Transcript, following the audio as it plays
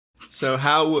So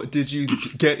how did you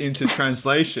get into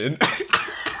translation?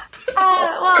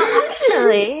 Well,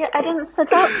 actually, I didn't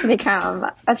set out to become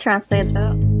a translator.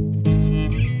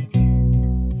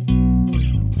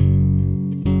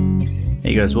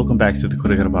 Hey guys, welcome back to the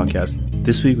KoreKara Podcast.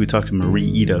 This week we talked to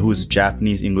Marie Iida, who is a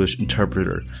Japanese English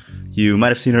interpreter. You might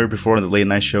have seen her before on the Late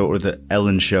Night Show or the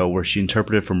Ellen Show, where she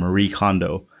interpreted for Marie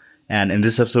Kondo. And in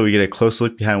this episode, we get a close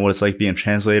look behind what it's like being a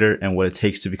translator and what it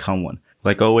takes to become one.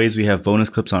 Like always, we have bonus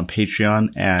clips on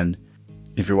Patreon, and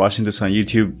if you're watching this on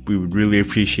YouTube, we would really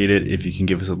appreciate it if you can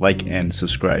give us a like and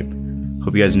subscribe.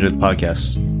 Hope you guys enjoy the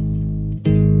podcast.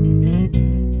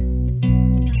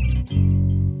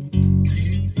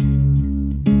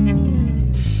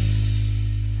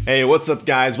 Hey, what's up,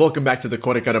 guys? Welcome back to the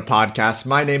KoreKara Podcast.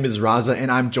 My name is Raza,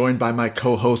 and I'm joined by my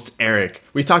co-host, Eric.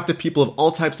 We talk to people of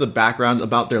all types of backgrounds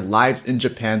about their lives in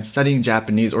Japan, studying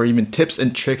Japanese, or even tips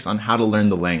and tricks on how to learn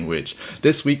the language.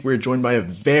 This week, we're joined by a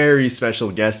very special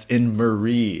guest in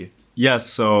Marie. Yes,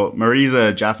 so Marie's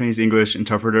a Japanese English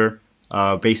interpreter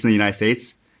based in the United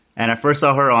States. And I first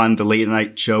saw her on the Late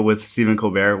Night Show with Stephen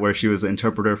Colbert, where she was an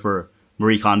interpreter for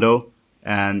Marie Kondo.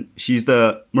 And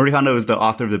Marie Kondo is the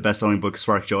author of the best-selling book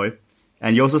Spark Joy.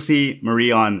 And you also see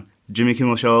Marie on Jimmy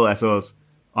Kimmel Show as well as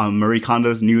on Marie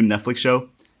Kondo's new Netflix show.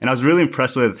 And I was really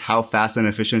impressed with how fast and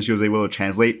efficient she was able to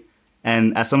translate.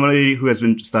 And as somebody who has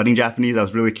been studying Japanese, I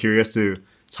was really curious to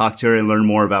talk to her and learn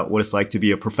more about what it's like to be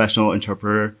a professional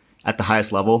interpreter at the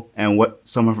highest level and what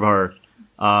some of her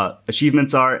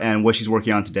achievements are and what she's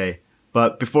working on today.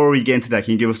 But before we get into that,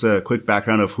 can you give us a quick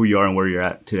background of who you are and where you're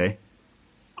at today?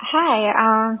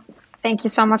 Hi, thank you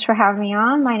so much for having me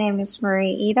on. My name is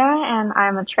Marie Iida, and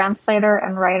I'm a translator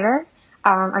and writer.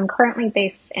 I'm currently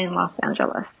based in Los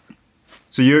Angeles.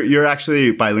 So you're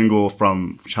actually bilingual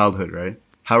from childhood, right?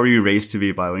 How were you raised to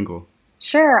be bilingual?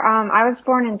 Sure. I was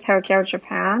born in Tokyo,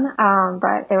 Japan,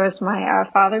 but it was my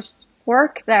father's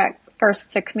work that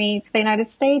first took me to the United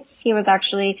States. He was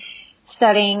actually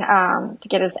studying to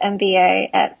get his MBA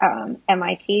at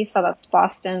MIT, so that's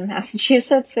Boston,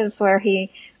 Massachusetts, is where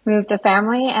he moved the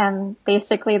family, and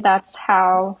basically that's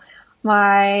how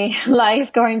my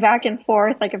life going back and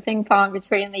forth like a ping pong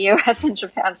between the US and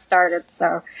Japan started.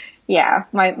 So yeah,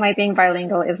 my being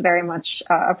bilingual is very much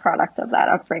a product of that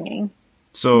upbringing.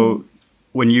 So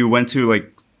when you went to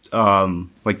like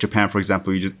Japan, for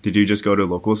example, did you just go to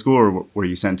local school, or were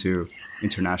you sent to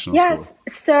international school? Yes.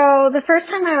 So the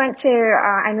first time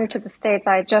I moved to the States,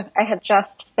 I had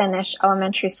just finished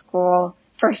elementary school,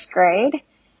 first grade.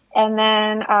 And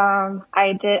then,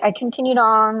 I continued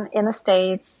on in the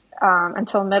States,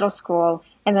 until middle school.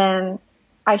 And then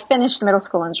I finished middle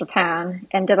school in Japan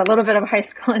and did a little bit of high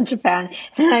school in Japan.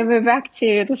 Then I moved back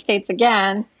to the States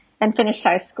again and finished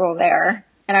high school there.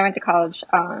 And I went to college,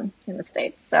 in the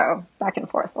States. So back and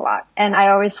forth a lot. And I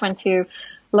always went to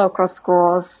local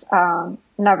schools,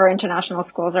 never international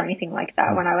schools or anything like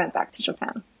that when I went back to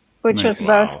Japan, which was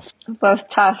both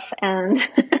tough and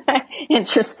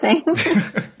interesting.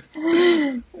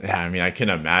 Yeah, I mean, I can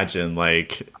imagine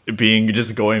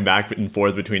just going back and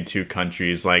forth between two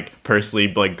countries. Like personally,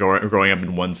 growing up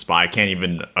in one spot, I can't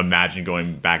even imagine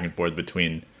going back and forth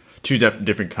between two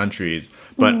different countries.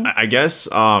 But I guess,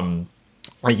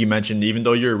 like you mentioned, even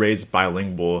though you're raised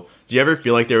bilingual, do you ever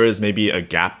feel like there was maybe a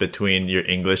gap between your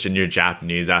English and your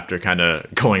Japanese after kind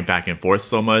of going back and forth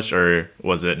so much, or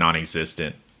was it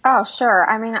non-existent? Oh, sure.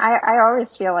 I mean, I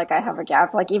always feel like I have a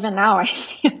gap. Like even now, I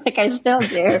feel like I still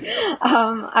do.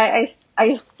 I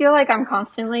feel like I'm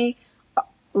constantly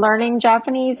learning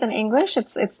Japanese and English.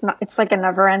 It's like a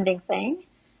never ending thing.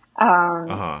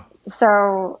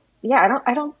 So yeah,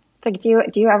 I don't like, do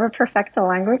you ever perfect a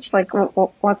language? Like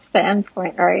what's the end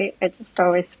point, right? I just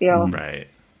always feel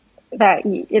that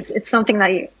it's something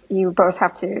that you both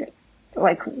have to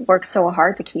like work so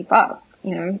hard to keep up.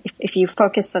 You know, if you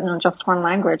focus on just one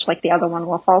language, like the other one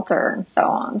will falter and so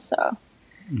on. So,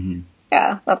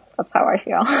 yeah, that's how I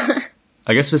feel.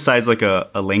 I guess besides like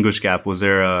a language gap, was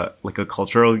there a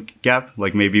cultural gap?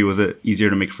 Like maybe was it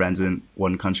easier to make friends in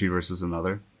one country versus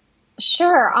another?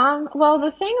 Sure. Well,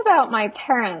 the thing about my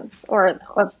parents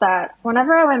was that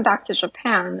whenever I went back to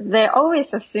Japan, they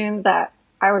always assumed that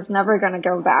I was never going to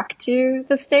go back to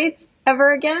the States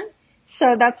ever again.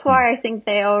 So that's why I think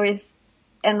they always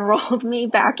enrolled me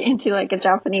back into like a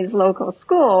Japanese local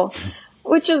school,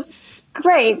 which is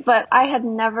great, but I had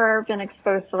never been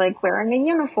exposed to like wearing a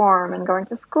uniform and going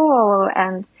to school,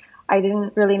 and I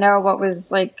didn't really know what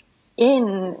was like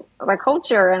in my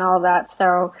culture and all that.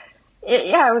 So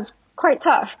it was quite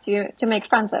tough to make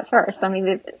friends at first. I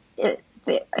mean,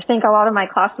 I think a lot of my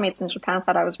classmates in Japan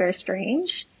thought I was very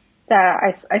strange that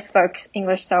I spoke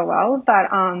English so well,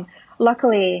 but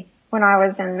luckily when I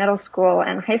was in middle school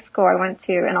and high school, I went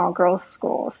to an all-girls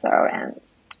school. So, and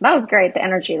that was great, the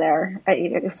energy there.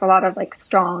 It was a lot of like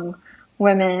strong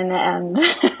women and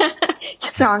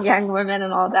strong young women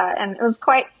and all that. And it was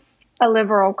quite a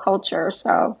liberal culture.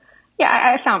 So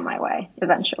yeah, I found my way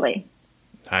eventually.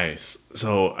 Nice.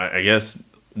 So I guess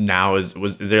now is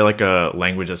there like a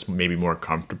language that's maybe more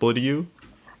comfortable to you?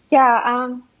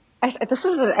 Yeah, this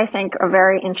is, I think, a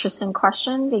very interesting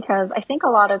question because I think a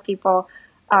lot of people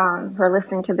who are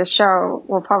listening to the show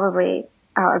will probably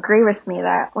agree with me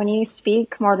that when you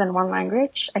speak more than one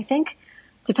language, I think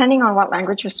depending on what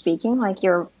language you're speaking, like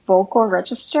your vocal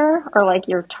register or like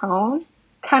your tone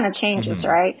kind of changes,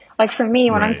 right? Like for me,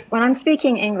 when I'm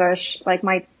speaking English, like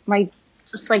my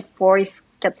just like voice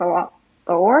gets a lot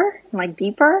lower and like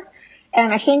deeper.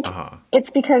 And I think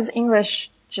it's because English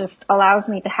just allows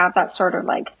me to have that sort of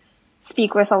like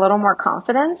speak with a little more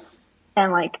confidence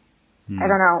and like, I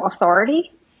don't know,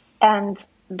 authority. And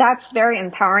that's very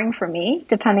empowering for me,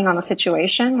 depending on the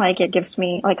situation. Like it gives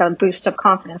me like a boost of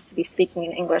confidence to be speaking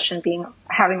in English and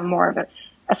having more of an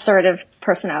assertive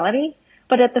personality.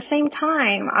 But at the same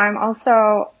time, I'm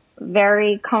also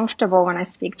very comfortable when I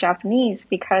speak Japanese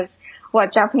because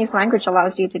what Japanese language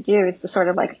allows you to do is to sort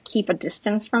of like keep a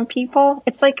distance from people.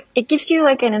 It's like, it gives you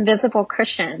like an invisible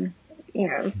cushion, you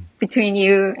know, between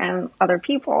you and other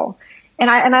people. And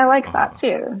I like that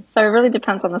too. So it really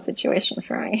depends on the situation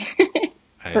for me.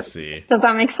 I see. Does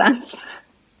that make sense?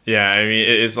 Yeah, I mean,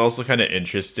 it's also kind of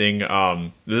interesting.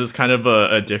 This is kind of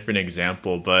a different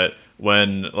example, but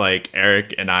when like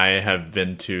Eric and I have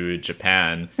been to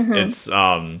Japan, it's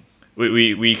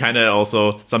we kind of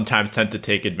also sometimes tend to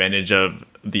take advantage of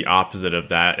the opposite of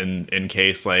that in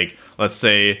case, like, let's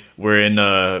say we're in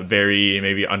a very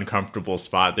maybe uncomfortable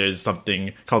spot. There's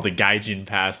something called the gaijin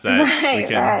pass that we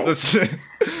can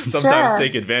sometimes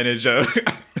take advantage of.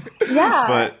 Yeah.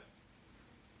 But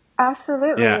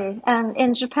absolutely. Yeah. And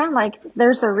in Japan, like,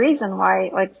 there's a reason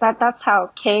why, like, that's how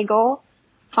Keigo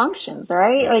functions,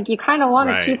 right? Like, you kind of want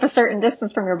to keep a certain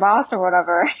distance from your boss or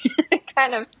whatever.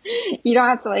 Kind of, you don't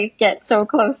have to, like, get so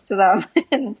close to them.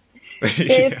 And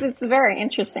it's very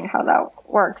interesting how that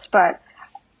works. But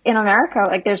in America,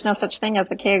 like, there's no such thing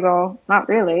as a Keigo. Not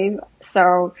really.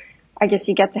 So I guess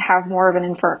you get to have more of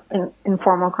an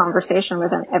informal conversation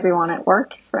with everyone at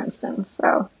work, for instance.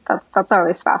 So that's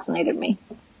always fascinated me.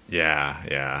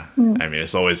 Yeah. I mean,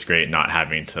 it's always great not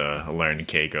having to learn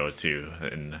Keigo too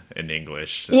in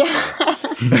English. Yeah.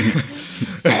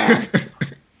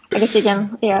 I guess you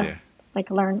can, like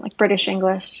learn like British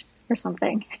English or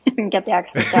something and get the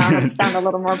accent down and sound a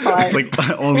little more polite. Like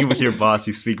only with your boss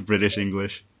you speak British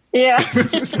English. Yeah.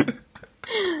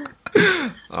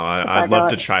 I'd love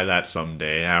to try that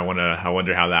someday. I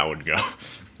wonder how that would go.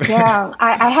 Yeah,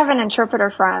 I have an interpreter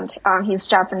friend. He's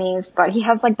Japanese, but he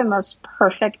has like the most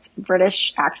perfect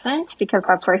British accent because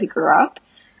that's where he grew up.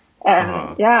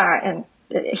 And and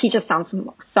he just sounds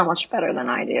so much better than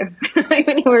I do like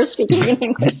when we were speaking in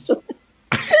English.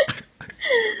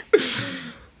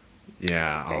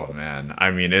 Yeah. Oh man.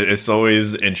 I mean, it's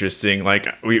always interesting. Like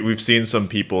we've seen some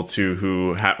people too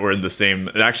who were in the same.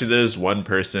 Actually, there's one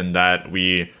person that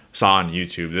we saw on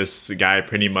YouTube. This guy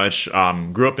pretty much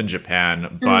grew up in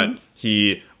Japan, but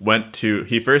he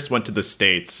first went to the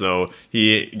States, so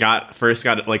he first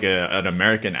got like an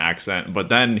American accent, but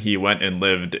then he went and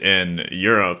lived in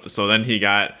Europe, so then he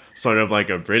got sort of like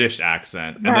a British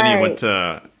accent, and then he went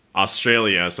to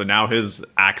Australia, so now his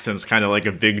accent's kind of like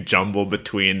a big jumble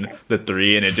between the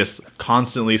three, and it just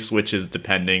constantly switches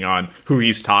depending on who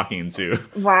he's talking to.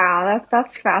 Wow,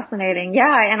 that's fascinating.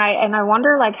 Yeah, and I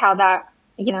wonder like how that,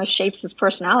 you know, shapes his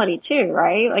personality too,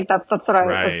 right? Like that's what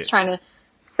I was trying to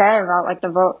say about like the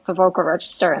vocal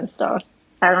register and stuff.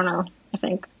 I don't know. I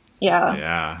think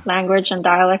language and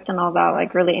dialect and all that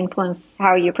like really influence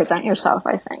how you present yourself,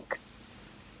 I think.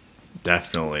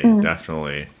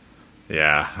 Definitely.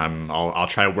 Yeah, I'll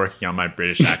try working on my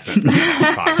British accent for the next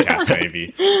podcast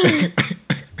maybe.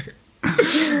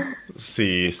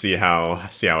 see how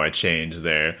I change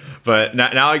there. But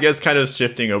now I guess kind of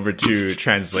shifting over to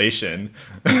translation.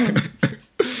 Eric's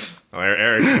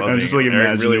loving. I'm just like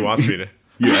Eric really wants me to.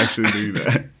 You actually do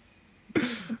that.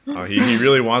 Oh, he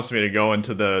really wants me to go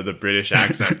into the British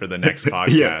accent for the next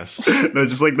podcast. Yeah. No,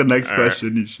 just like the next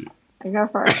question you should. Go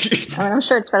for it. I mean, I'm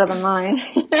sure it's better than mine.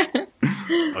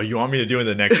 Oh, you want me to do in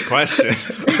the next question?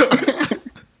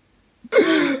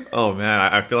 Oh man,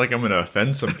 I feel like I'm gonna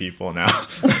offend some people now.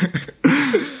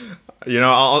 You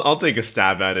know, I'll take a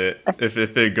stab at it. If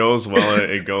it goes well,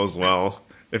 it goes well.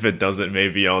 If it doesn't,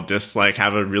 maybe I'll just like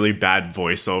have a really bad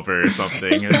voiceover or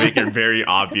something and make it very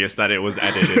obvious that it was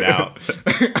edited out.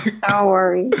 Don't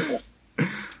worry.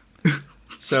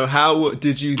 So how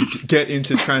did you get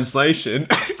into translation?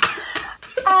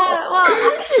 Well,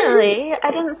 actually, I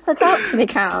didn't set out to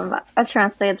become a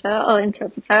translator or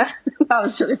interpreter. That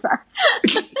was really bad.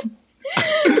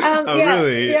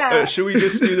 Really? Yeah. Should we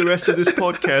just do the rest of this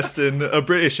podcast in a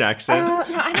British accent? No,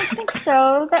 I don't think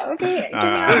so. That would be...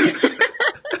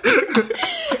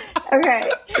 Okay.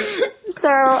 So,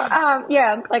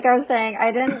 like I was saying,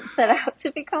 I didn't set out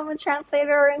to become a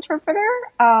translator or interpreter.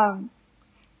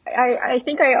 I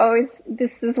think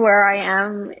this is where I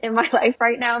am in my life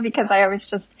right now because I always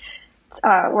just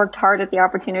worked hard at the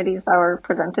opportunities that were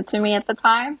presented to me at the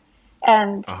time.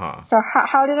 And so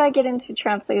how did I get into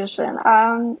translation?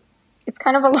 It's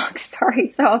kind of a long story,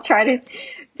 so I'll try to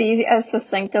be as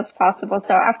succinct as possible.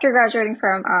 So after graduating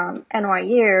from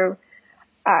NYU,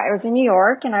 I was in New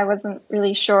York and I wasn't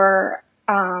really sure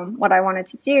what I wanted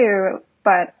to do,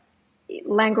 but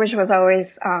language was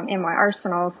always in my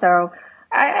arsenal. So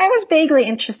I was vaguely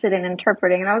interested in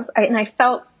interpreting, and I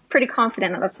felt pretty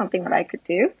confident that that's something that I could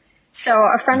do. So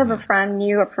a friend of a friend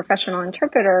knew a professional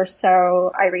interpreter,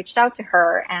 so I reached out to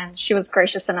her, and she was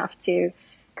gracious enough to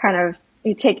kind of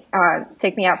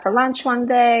take me out for lunch one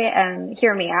day and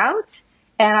hear me out.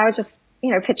 And I was just,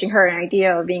 pitching her an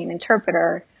idea of being an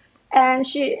interpreter. And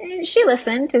she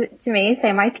listened to me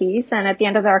say my piece, and at the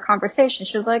end of our conversation,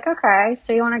 she was like, "Okay,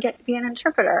 so you want to be an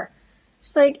interpreter?"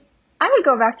 She's like, "I would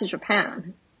go back to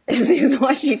Japan," is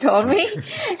what she told me.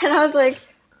 And I was like,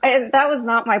 that was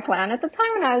not my plan at the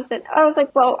time. And I was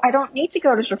like, well, I don't need to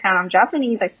go to Japan. I'm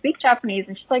Japanese. I speak Japanese.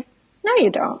 And she's like, no,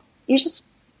 you don't. You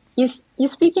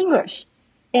speak English,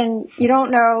 and you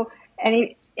don't know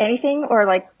anything or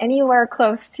like anywhere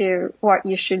close to what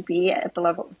you should be at the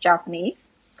level of Japanese.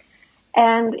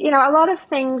 And, a lot of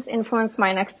things influenced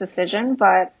my next decision,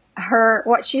 but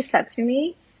what she said to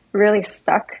me really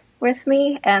stuck with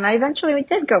me. And I eventually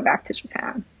did go back to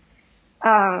Japan.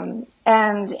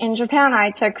 And in Japan,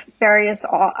 I took various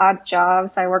odd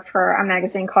jobs. I worked for a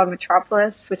magazine called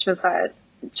Metropolis, which was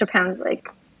Japan's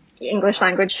English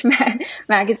language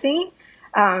magazine,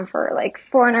 for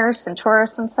foreigners and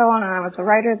tourists and so on. And I was a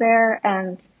writer there.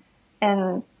 And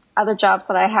other jobs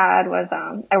that I had was,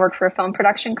 I worked for a film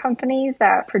production company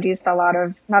that produced a lot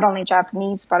of not only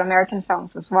Japanese, but American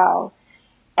films as well.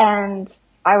 And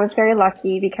I was very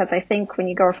lucky because I think when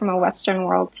you go from a Western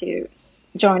world to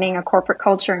joining a corporate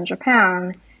culture in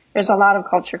Japan, there's a lot of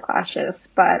culture clashes,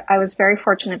 but I was very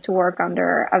fortunate to work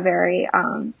under a very,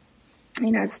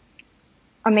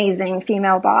 amazing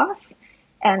female boss,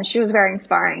 and she was a very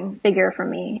inspiring figure for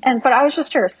me. But I was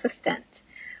just her assistant.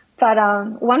 But,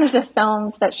 one of the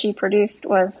films that she produced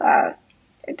was,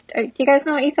 do you guys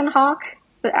know Ethan Hawke,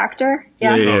 the actor?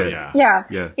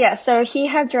 Yeah. So he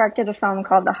had directed a film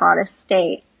called The Hottest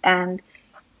State, and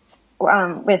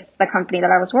with the company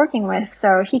that I was working with.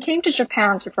 So he came to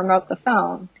Japan to promote the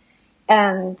film.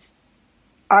 And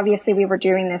obviously we were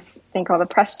doing this thing called a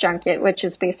press junket, which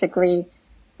is basically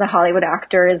the Hollywood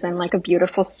actor is in a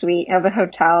beautiful suite of a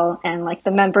hotel, and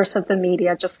the members of the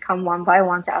media just come one by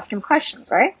one to ask him questions,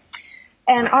 right?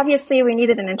 And obviously we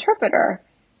needed an interpreter.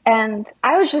 And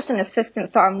I was just an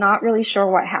assistant, so I'm not really sure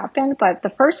what happened, but the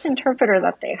first interpreter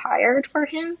that they hired for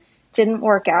him didn't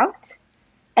work out.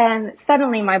 And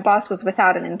suddenly my boss was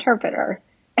without an interpreter.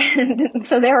 And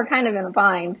so they were kind of in a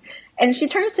bind. And she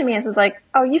turns to me and says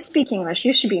 "Oh, you speak English.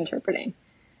 You should be interpreting."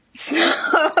 So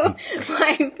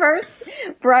my first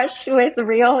brush with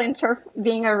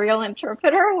being a real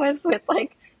interpreter was with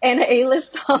an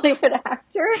A-list Hollywood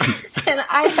actor. And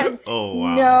I had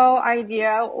no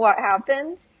idea what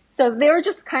happened. So they were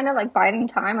just kind of biding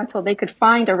time until they could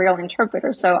find a real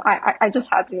interpreter. So I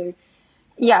just had to,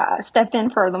 step in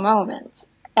for the moment.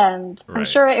 And right. I'm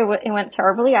sure it went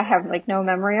terribly. I have no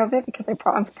memory of it because I'm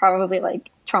probably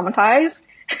traumatized.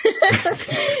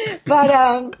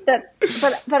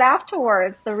 but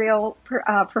afterwards, the real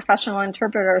professional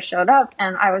interpreter showed up,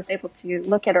 and I was able to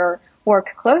look at her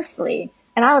work closely,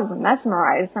 and I was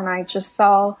mesmerized, and I just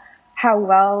saw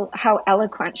how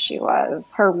eloquent she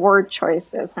was, her word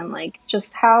choices, and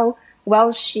just how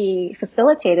well she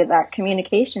facilitated that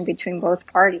communication between both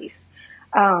parties.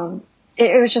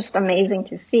 It was just amazing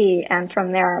to see. And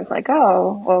from there, I was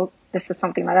oh, well, this is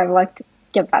something that I'd like to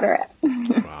get better at.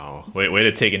 Wow. Way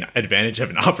to take advantage of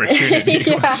an opportunity.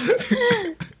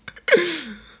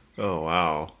 Oh,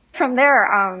 wow. From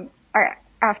there,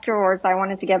 afterwards, I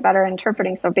wanted to get better at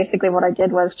interpreting. So basically what I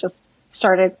did was just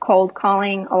started cold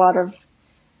calling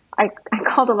I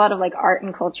called a lot of art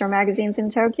and culture magazines in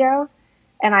Tokyo.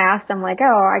 And I asked them oh,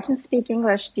 I can speak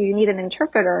English. Do you need an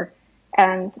interpreter?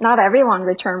 And not everyone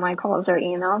returned my calls or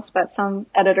emails, but some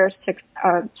editors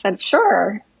said,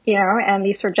 sure. and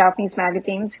these were Japanese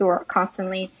magazines who were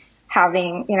constantly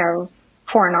having,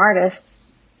 foreign artists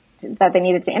that they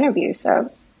needed to interview.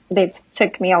 So they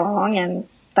took me along, and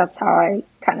that's how I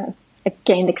kind of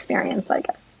gained experience, I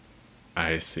guess.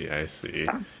 I see.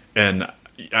 Yeah. And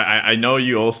I know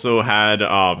you also had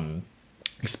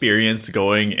experience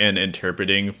going and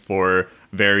interpreting for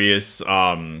various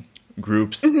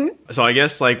groups. Mm-hmm. So I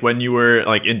guess like when you were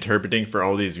like interpreting for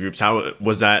all these groups, how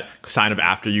was that kind of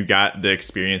after you got the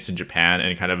experience in Japan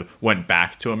and kind of went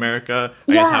back to America?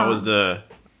 I guess how was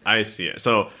I see it.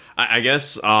 So I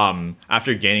guess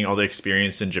after gaining all the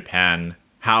experience in Japan,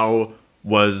 how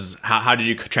did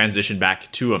you transition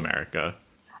back to America?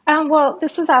 Well,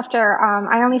 this was after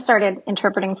I only started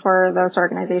interpreting for those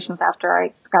organizations after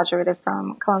I graduated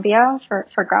from Columbia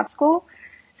for grad school.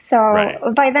 So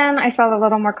by then I felt a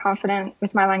little more confident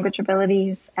with my language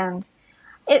abilities. And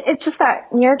it's just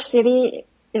that New York City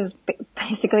is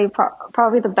basically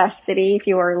probably the best city if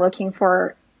you are looking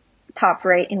for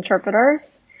top-rate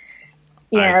interpreters,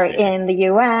 in the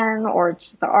UN or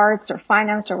just the arts or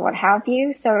finance or what have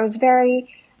you. So it was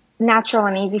very natural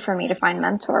and easy for me to find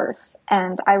mentors,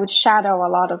 and I would shadow a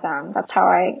lot of them. That's how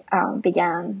I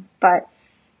began. But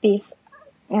these,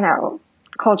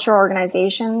 cultural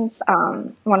organizations,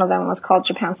 one of them was called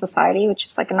Japan Society, which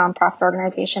is like a nonprofit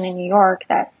organization in New York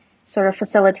that sort of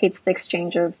facilitates the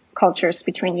exchange of cultures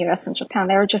between US and Japan.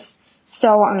 They were just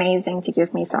so amazing to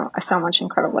give me so much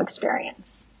incredible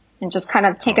experience and just kind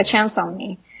of take a chance on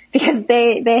me, because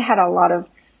they had a lot of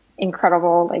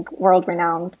incredible, like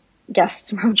world-renowned guests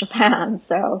from Japan.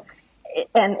 So,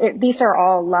 these are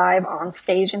all live on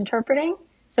stage interpreting.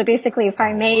 So basically, if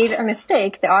I made a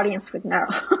mistake, the audience would know.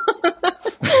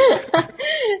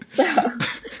 So,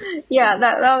 yeah,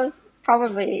 that was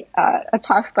probably a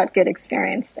tough but good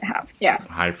experience to have. Yeah.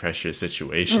 High pressure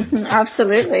situations.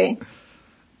 Absolutely.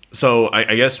 So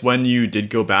I guess when you did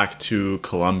go back to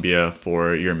Columbia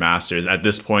for your master's, at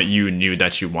this point you knew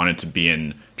that you wanted to be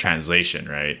in translation,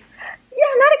 right? Yeah,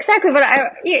 not exactly, but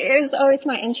it was always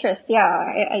my interest.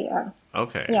 Yeah.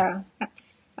 Okay. Yeah.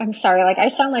 I'm sorry, like I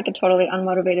sound like a totally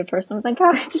unmotivated person. I was like,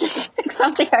 oh, it's just like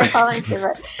something I fall into,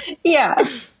 but yeah.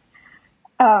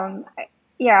 I'm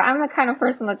the kind of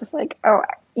person that just like,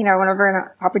 whenever an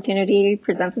opportunity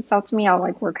presents itself to me, I'll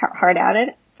like work hard at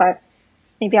it, but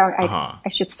maybe I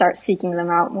should start seeking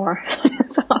them out more.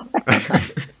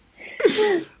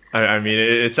 I mean,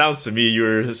 it sounds to me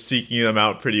you're seeking them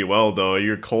out pretty well, though.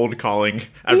 You're cold calling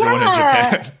everyone in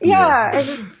Japan.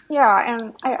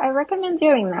 And I recommend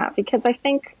doing that because I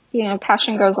think,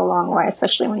 passion goes a long way,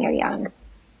 especially when you're young.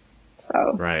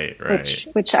 So right.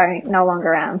 Which I no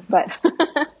longer am, but.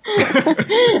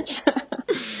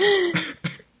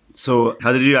 So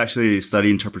how did you actually study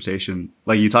interpretation?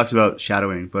 Like you talked about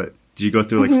shadowing, but did you go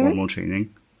through like formal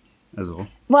training as well?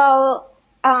 Well,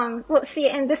 see,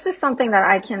 and this is something that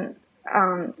I can,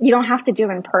 you don't have to do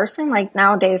in person. Like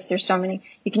nowadays, there's so many,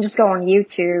 you can just go on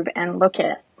YouTube and look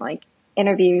at like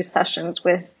interview sessions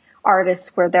with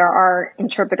artists where there are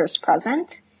interpreters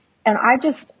present. And I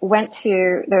just went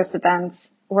to those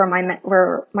events where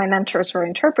my mentors were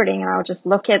interpreting, and I would just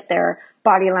look at their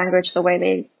body language, the way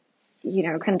they,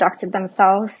 conducted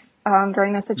themselves,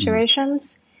 during those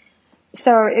situations.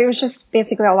 So it was just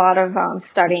basically a lot of,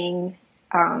 studying,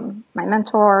 my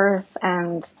mentors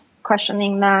and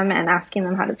questioning them and asking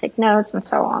them how to take notes and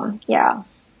so on. Yeah.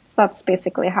 So that's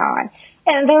basically how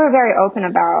and they were very open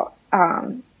about,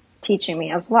 teaching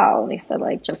me as well. They said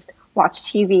like, just watch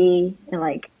TV and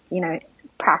like,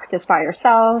 practice by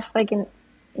yourself, like in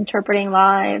interpreting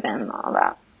live and all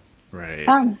that.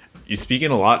 Right. You're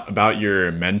speaking a lot about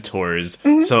your mentors.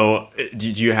 So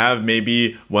did you have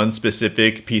maybe one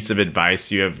specific piece of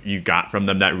advice you got from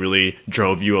them that really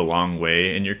drove you a long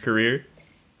way in your career?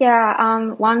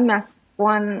 Yeah. One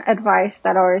advice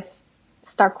that always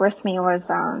stuck with me was,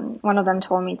 one of them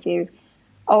told me to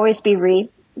always be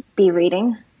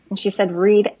reading. And she said,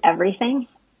 read everything,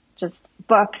 just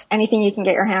books, anything you can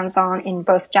get your hands on in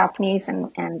both Japanese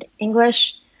and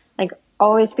English. Like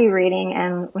always be reading.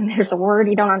 And when there's a word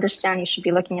you don't understand, you should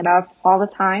be looking it up all the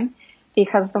time,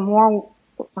 because the more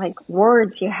like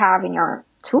words you have in your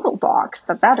toolbox,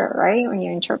 the better, right? When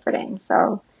you're interpreting.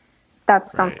 So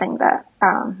that's something that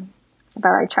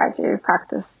I try to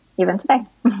practice even today.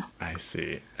 I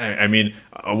see. I mean,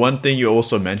 one thing you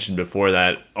also mentioned before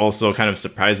that also kind of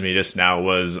surprised me just now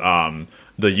was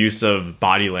the use of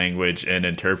body language in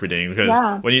interpreting,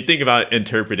 because when you think about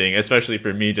interpreting, especially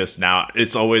for me just now,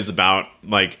 it's always about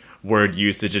like word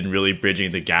usage and really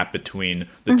bridging the gap between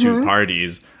the two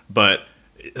parties. But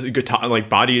like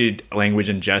body language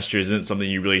and gestures isn't something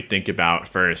you really think about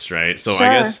first, right? So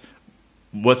I guess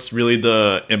what's really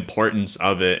the importance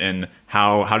of it, and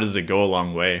how does it go a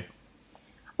long way?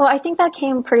 Well, I think that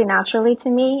came pretty naturally to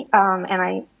me, and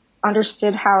I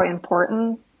understood how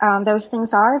important those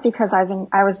things are because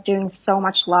I was doing so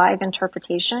much live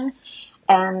interpretation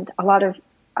and a lot of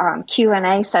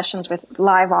Q&A sessions with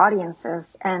live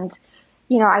audiences. And,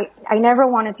 I never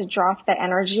wanted to drop the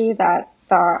energy that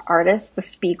the artist, the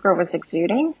speaker was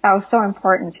exuding. That was so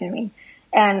important to me.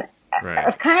 And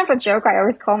as kind of a joke, I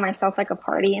always call myself like a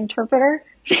party interpreter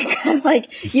because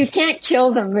like you can't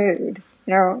kill the mood,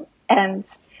 and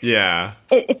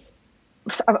it's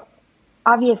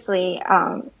obviously,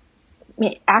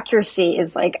 accuracy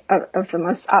is like of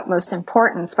the utmost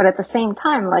importance, but at the same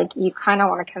time, like you kind of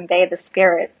want to convey the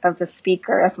spirit of the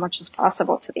speaker as much as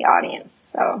possible to the audience.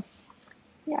 So,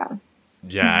 yeah.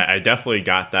 Yeah, I definitely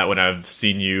got that when I've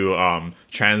seen you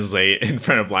translate in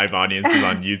front of live audiences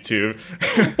on YouTube.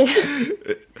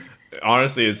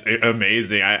 Honestly, it's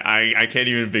amazing. I can't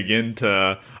even begin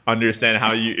to understand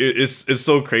how it's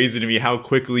so crazy to me how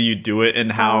quickly you do it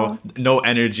and how no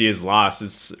energy is lost.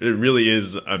 It really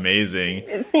is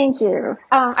amazing. Thank you.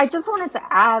 I just wanted to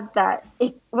add that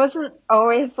it wasn't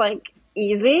always like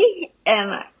easy,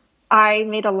 and I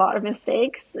made a lot of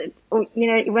mistakes,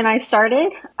 when I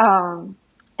started, and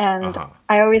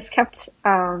I always kept,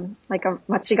 like a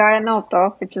machigaya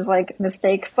noto, which is like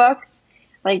mistake books,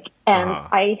 and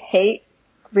I hate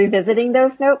revisiting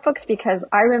those notebooks because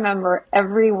I remember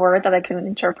every word that I couldn't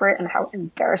interpret and how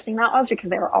embarrassing that was because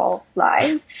they were all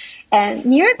live. And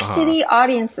New York City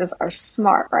audiences are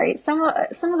smart, right? Some of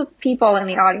the people in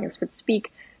the audience would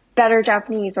speak better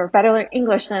Japanese or better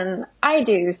English than I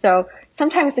do. So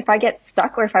sometimes if I get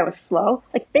stuck or if I was slow,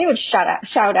 like they would shout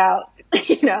out,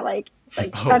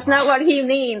 that's not what he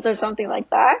means or something like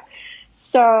that.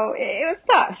 So it was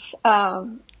tough.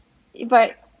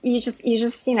 But you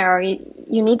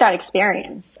need that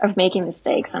experience of making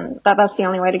mistakes, and that's the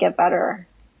only way to get better.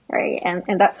 Right.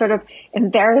 And that sort of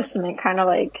embarrassment kind of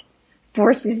like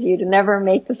forces you to never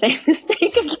make the same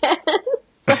mistake again.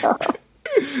 So,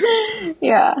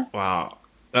 yeah. Wow.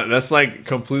 That's like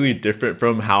completely different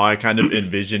from how I kind of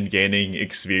envisioned gaining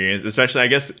experience, especially I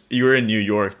guess you were in New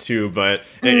York too, but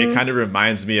it kind of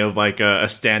reminds me of like a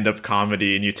stand-up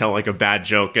comedy and you tell like a bad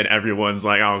joke and everyone's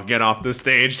like, oh, get off the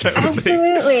stage.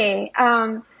 Absolutely.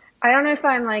 I don't know if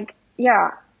I'm like,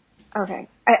 okay.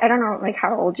 I don't know like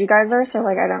how old you guys are. So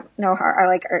like, I don't know how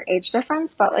our age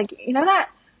difference, but like, that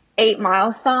 8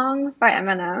 Mile song by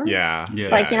Eminem. Yeah.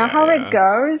 Like, how it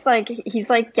goes? Like, he's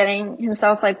like getting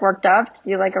himself like worked up to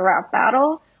do like a rap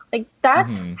battle. Like,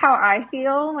 that's how I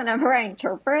feel whenever I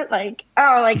interpret. Like,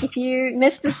 if you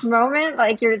miss this moment,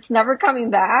 like it's never coming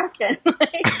back. And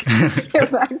like, you're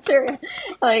back to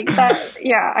like that.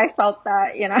 Yeah, I felt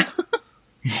that,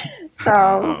 So.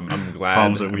 I'm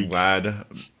glad.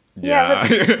 Yeah,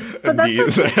 but that's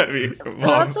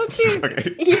what you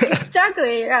okay.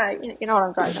 exactly. Yeah, you know what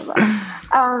I'm talking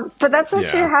about. But that's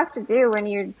what you have to do when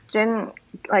you didn't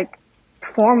like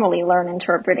formally learn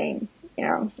interpreting.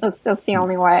 That's the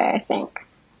only way, I think.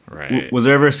 Right. Was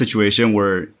there ever a situation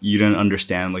where you didn't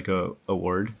understand like a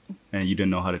word and you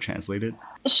didn't know how to translate it?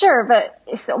 Sure, but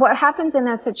what happens in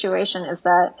that situation is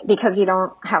that because you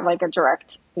don't have like a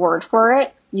direct word for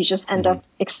it, you just end up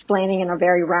explaining in a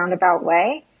very roundabout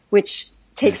way, which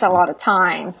takes a lot of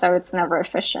time, so it's never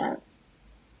efficient.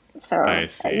 So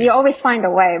you always find a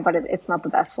way, but it's not the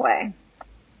best way.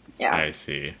 Yeah. I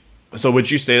see. So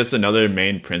would you say that's another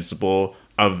main principle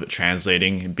of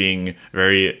translating, being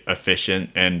very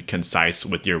efficient and concise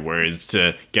with your words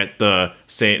to get the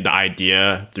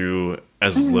idea through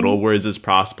as little words as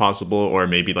possible, or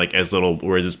maybe like as little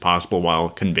words as possible while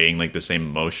conveying like the same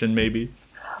emotion maybe?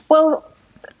 Well,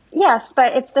 yes,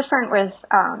 but it's different with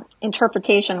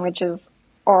interpretation, which is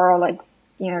oral,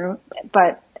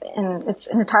 but it's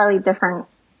an entirely different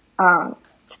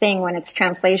thing when it's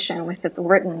translation with the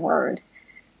written word.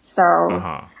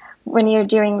 So when you're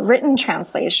doing written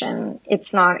translation,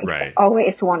 it's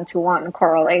always one-to-one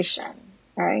correlation,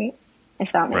 right?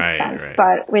 If that makes sense. Right.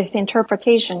 But with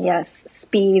interpretation, yes,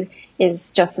 speed is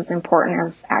just as important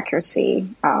as accuracy.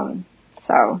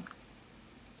 So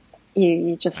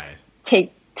you just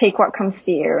take what comes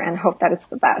to you and hope that it's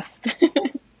the best.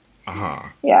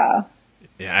 Yeah.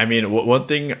 Yeah, I mean, one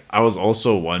thing I was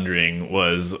also wondering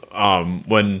was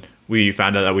when we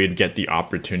found out that we'd get the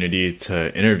opportunity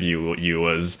to interview you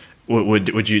was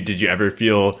did you ever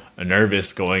feel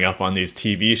nervous going up on these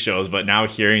TV shows? But now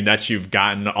hearing that you've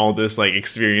gotten all this like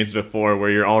experience before, where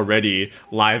you're already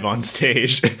live on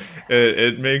stage,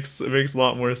 it makes a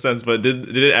lot more sense. But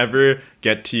did it ever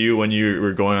get to you when you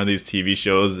were going on these TV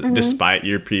shows, despite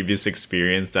your previous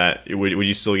experience, that would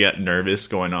you still get nervous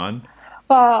going on?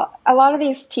 Well, a lot of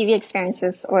these TV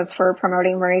experiences was for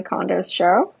promoting Marie Kondo's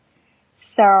show.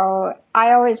 So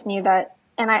I always knew that,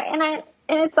 and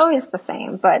it's always the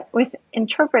same, but with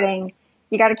interpreting,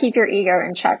 you got to keep your ego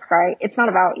in check, right? It's not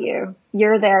about you.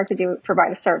 You're there to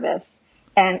provide a service,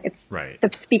 and it's the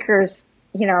speaker's,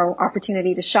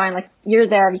 opportunity to shine. Like, you're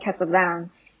there because of them.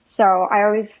 So I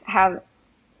always have,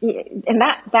 and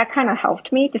that kind of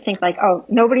helped me to think like, oh,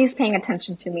 nobody's paying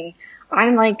attention to me.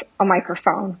 I'm like a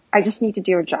microphone. I just need to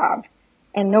do a job,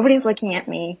 and nobody's looking at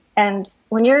me. And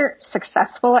when you're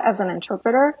successful as an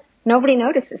interpreter, nobody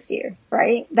notices you,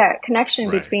 right? That connection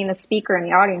between the speaker and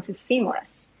the audience is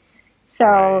seamless.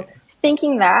 So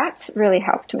thinking that really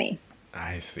helped me.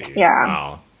 I see. Yeah.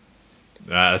 Wow.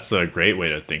 That's a great way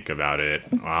to think about it.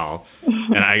 Wow.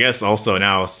 And I guess also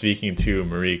now speaking to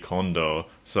Marie Kondo.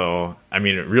 So, I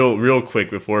mean, real quick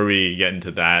before we get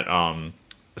into that,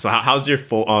 so how's your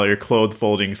clothes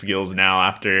folding skills now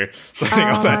after spending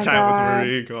all that time with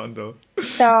Marie Kondo?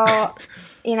 So,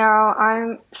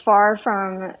 I'm far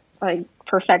from like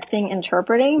perfecting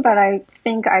interpreting, but I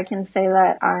think I can say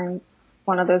that I'm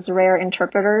one of those rare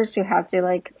interpreters who have to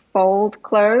like fold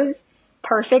clothes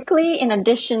perfectly in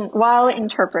addition while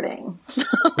interpreting. So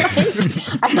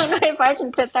like, I don't know if I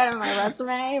can put that on my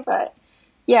resume, but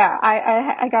yeah,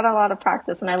 I got a lot of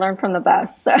practice and I learned from the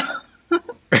best. So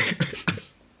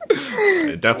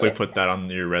definitely put that on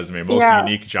your resume. Most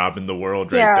unique job in the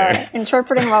world right there.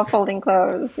 Interpreting while folding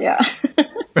clothes. Yeah.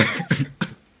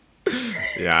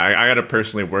 Yeah, I got to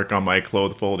personally work on my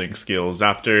clothes folding skills.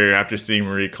 After seeing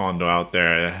Marie Kondo out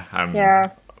there,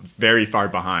 I'm very far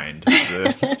behind,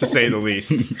 to say the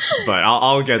least. But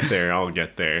I'll get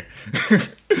there.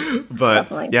 But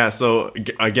definitely. So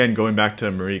again, going back to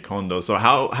Marie Kondo. So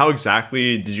how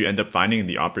exactly did you end up finding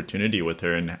the opportunity with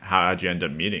her, and how did you end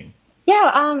up meeting?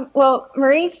 Yeah, well,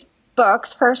 Marie's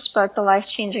first book, The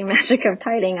Life-Changing Magic of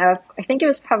Tidying Up, I think it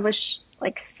was published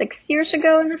like 6 years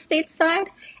ago in the States side.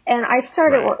 And I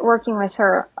started working with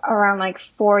her around like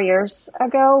 4 years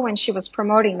ago when she was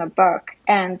promoting the book.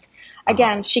 And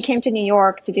again, she came to New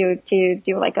York to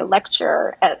do like a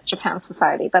lecture at Japan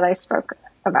Society that I spoke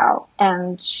about.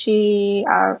 And she,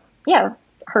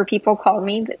 her people called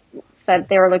me, said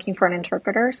they were looking for an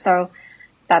interpreter. So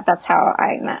that's how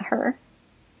I met her.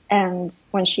 And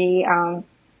when she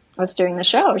was doing the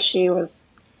show, she was,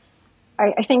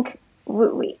 I think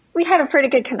we had a pretty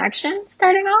good connection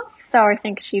starting off. So I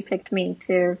think she picked me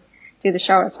to do the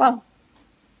show as well.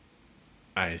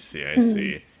 I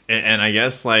see. And I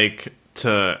guess like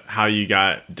to how you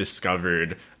got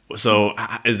discovered. So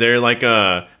is there like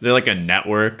a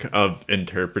network of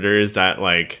interpreters that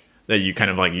you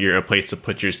kind of like, you're a place to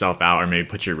put yourself out or maybe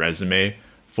put your resume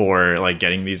for like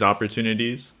getting these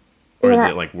opportunities? Or is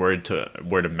it like word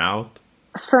of mouth?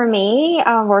 For me,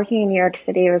 working in New York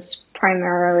City, it was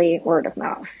primarily word of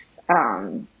mouth.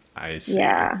 I see.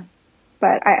 Yeah.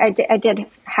 But I did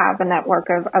have a network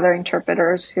of other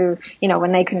interpreters who,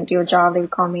 when they couldn't do a job, they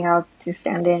would call me out to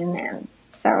stand in. And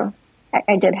so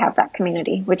I did have that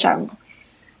community, which I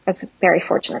was very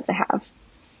fortunate to have.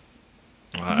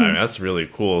 Well, I mean, that's really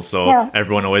cool. So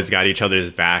everyone always got each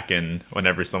other's back, and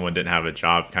whenever someone didn't have a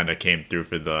job, kind of came through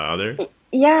for the other.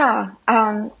 Yeah.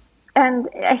 And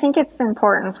I think it's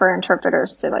important for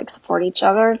interpreters to like support each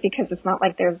other, because it's not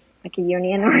like there's like a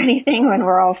union or anything when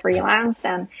we're all freelance,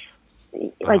 and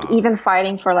like even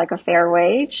fighting for like a fair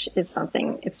wage is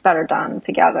something, it's better done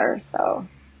together. So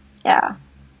yeah.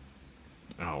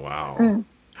 Oh, wow.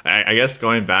 I guess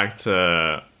going back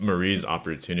to Marie's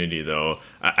opportunity though,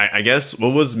 I guess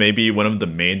what was maybe one of the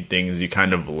main things you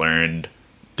kind of learned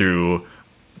through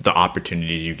the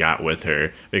opportunity you got with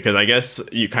her? Because I guess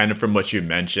you kind of, from what you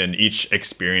mentioned, each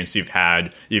experience you've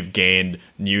had, you've gained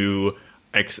new,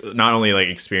 not only like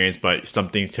experience, but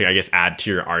something to, I guess, add to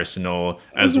your arsenal,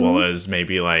 as well as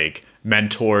maybe like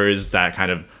mentors that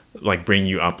kind of like bring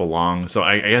you up along. So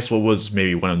I guess what was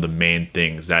maybe one of the main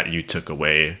things that you took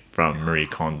away from Marie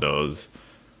Kondo's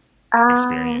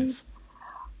experience?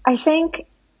 I think,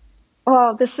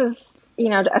 well, this is,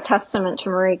 a testament to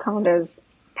Marie Kondo's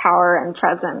power and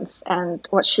presence and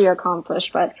what she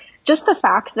accomplished, but just the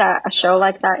fact that a show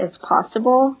like that is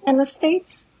possible in the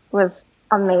States was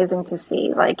amazing to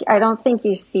see. Like, I don't think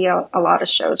you see a lot of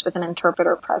shows with an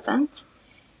interpreter present,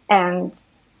 and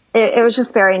it was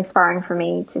just very inspiring for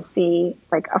me to see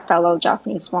like a fellow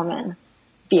Japanese woman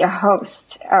be a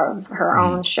host of her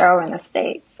own show in the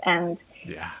States. And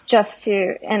just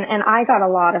to, and I got a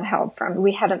lot of help from,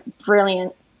 we had a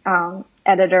brilliant,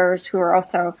 editors who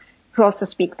also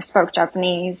spoke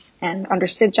Japanese and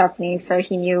understood Japanese. So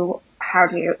he knew how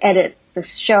to edit the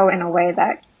show in a way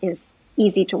that is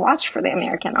easy to watch for the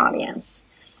American audience.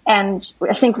 And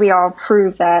I think we all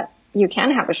proved that you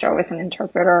can have a show with an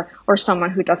interpreter or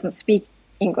someone who doesn't speak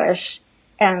English.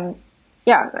 And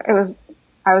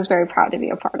I was very proud to be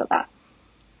a part of that,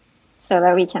 so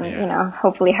that we can,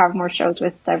 hopefully have more shows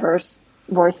with diverse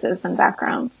voices and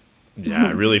backgrounds.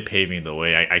 Yeah, really paving the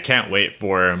way. I can't wait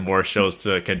for more shows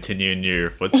to continue in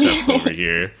your footsteps over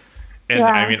here. And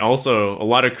I mean, also a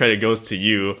lot of credit goes to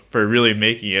you for really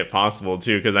making it possible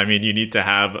too, because I mean, you need to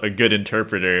have a good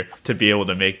interpreter to be able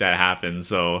to make that happen.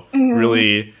 So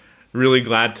really, really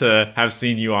glad to have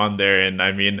seen you on there. And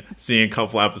I mean, seeing a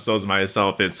couple episodes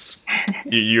myself,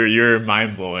 you're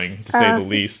mind blowing to say the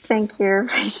least. Thank you,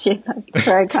 appreciate that.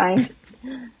 Very kind.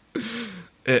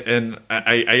 And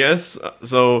I guess,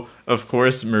 so of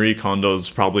course Marie Kondo is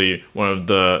probably one of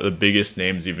the biggest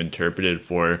names you've interpreted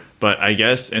for, but I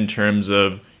guess in terms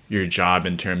of your job,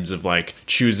 in terms of like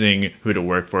choosing who to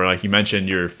work for, like you mentioned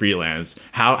you're freelance,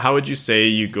 how would you say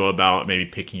you go about maybe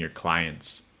picking your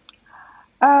clients?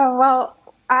 Well,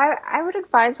 I would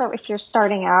advise that if you're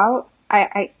starting out,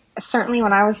 I certainly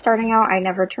when I was starting out, I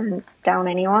never turned down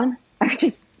anyone.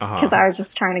 Because I was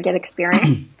just trying to get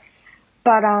experience.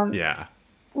 But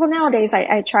well, nowadays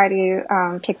I try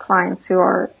to pick clients who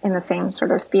are in the same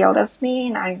sort of field as me,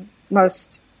 and I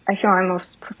feel I'm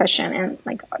most proficient in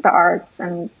like the arts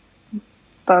and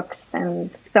books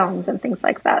and films and things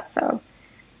like that. So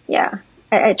yeah,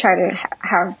 I try to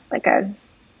have like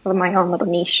my own little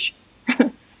niche.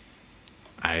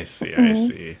 I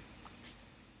see.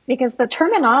 Because the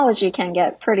terminology can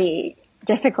get pretty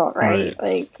difficult, right?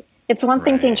 Like, it's one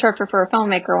thing to interpret for a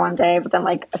filmmaker one day, but then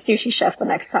like a sushi chef the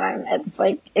next time, it's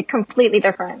like a completely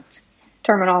different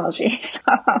terminology. So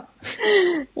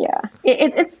yeah,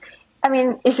 it's, I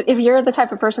mean, if you're the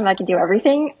type of person that can do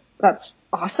everything, that's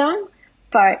awesome.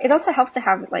 But it also helps to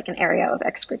have like an area of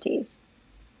expertise.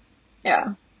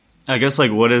 Yeah. I guess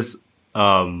like what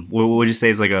would you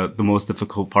say is like the most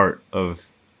difficult part of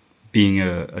being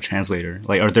a translator?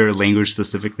 Like, are there language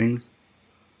specific things?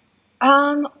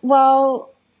 Well,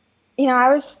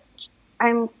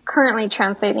 I'm currently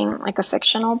translating like a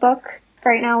fictional book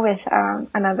right now with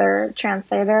another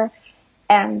translator,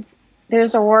 and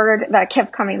there's a word that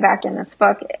kept coming up in this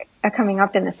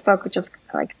book, which is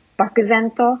like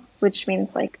bakuzento, which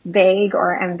means like vague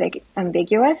or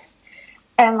ambiguous,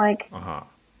 and like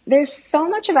there's so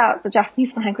much about the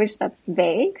Japanese language that's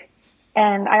vague,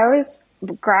 and I always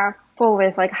grapple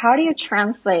with like, how do you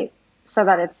translate so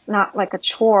that it's not like a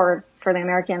chore for the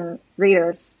American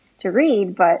readers to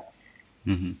read, but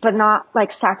not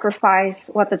like sacrifice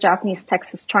what the Japanese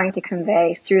text is trying to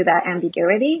convey through that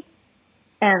ambiguity.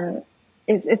 And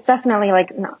it's definitely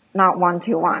like not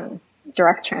one-to-one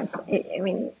direct translation. I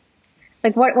mean,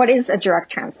 like what is a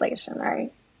direct translation,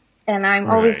 right? And I'm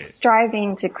always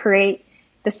striving to create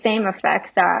the same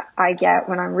effect that I get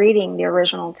when I'm reading the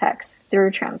original text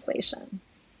through translation.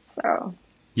 So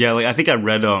yeah, like I think I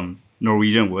read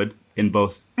Norwegian Wood in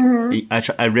both.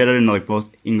 I read it in like both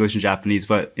English and Japanese,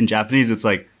 but in Japanese it's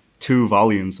like 2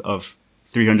 volumes of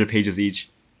 300 pages each,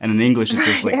 and in English it's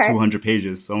just like 200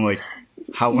 pages. So I'm like,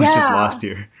 how much is lost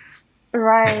here?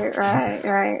 Right.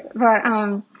 But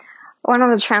one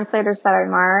of the translators that I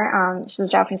admire, she's a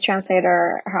Japanese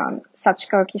translator,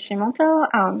 Sachiko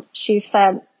Kishimoto. She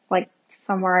said, like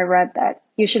somewhere I read, that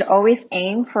you should always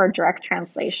aim for a direct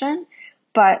translation,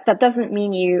 but that doesn't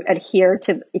mean you adhere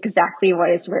to exactly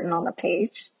what is written on the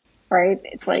page, right?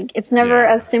 It's like, it's never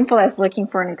as simple as looking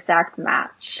for an exact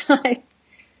match.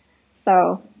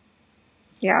 So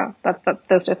yeah,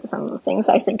 those are some of the things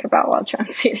I think about while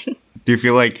translating. Do you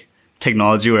feel like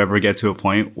technology will ever get to a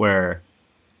point where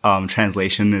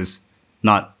translation is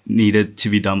not needed to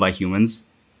be done by humans?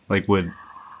 Like, would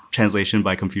translation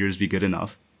by computers be good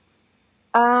enough?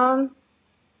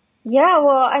 Yeah,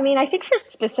 well, I mean, I think for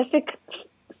specific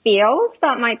fields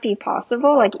that might be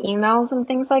possible, like emails and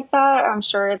things like that. I'm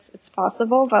sure it's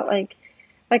possible, but like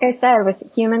I said,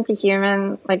 with human to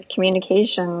human, like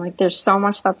communication, like there's so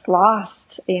much that's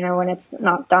lost, when it's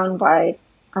not done by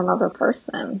another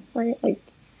person, right? Like,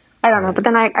 I don't know. But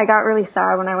then I got really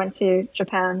sad when I went to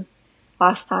Japan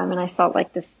last time and I saw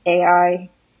like this AI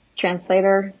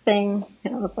translator thing,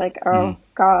 and I was like, oh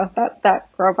god, that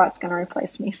robot's gonna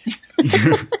replace me soon.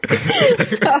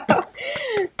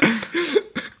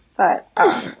 But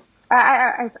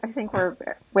I think we're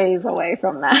ways away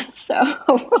from that, so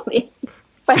hopefully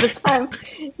by the time,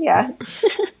 yeah,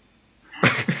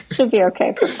 should be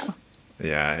okay for now.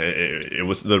 Yeah, it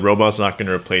was the robot's not going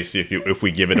to replace you if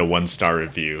we give it a 1-star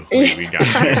review. We got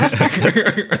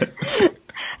it.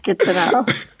 Good to know.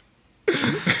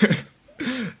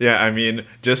 Yeah, I mean,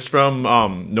 just from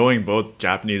knowing both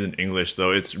Japanese and English,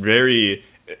 though, it's very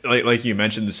like you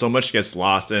mentioned, so much gets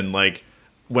lost, and like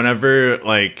whenever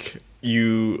like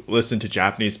you listen to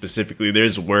Japanese specifically,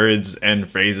 there's words and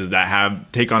phrases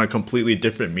that take on a completely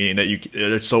different meaning that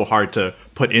it's so hard to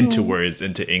put into words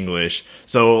into English.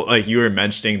 So like you were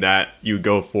mentioning that you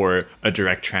go for a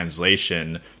direct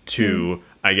translation to,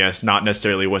 I guess, not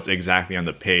necessarily what's exactly on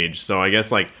the page. So I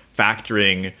guess like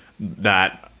factoring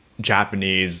that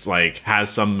Japanese like has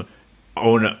some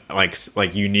own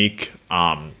like unique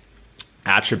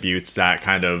attributes that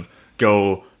kind of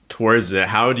go towards it.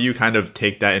 How do you kind of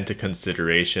take that into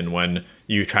consideration when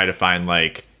you try to find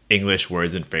like English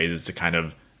words and phrases to kind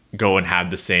of go and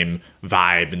have the same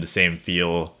vibe and the same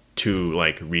feel to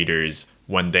like readers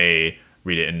when they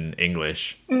read it in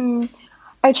English?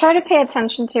 I try to pay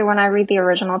attention to when I read the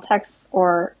original text,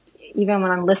 or even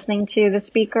when I'm listening to the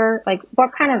speaker, like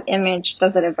what kind of image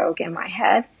does it evoke in my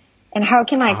head, and how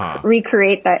can I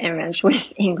recreate that image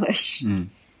with English?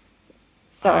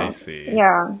 So I see.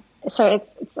 Yeah. So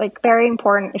it's like very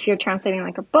important if you're translating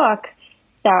like a book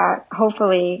that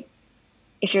hopefully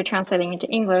if you're translating into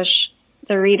English,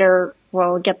 the reader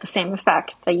will get the same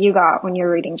effect that you got when you're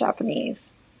reading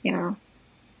Japanese, you know?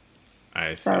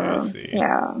 I see. So, I see.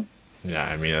 Yeah. Yeah,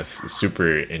 I mean, that's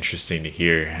super interesting to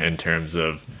hear in terms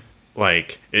of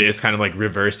like, it's kind of like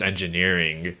reverse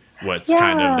engineering what's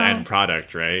kind of the end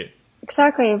product, right?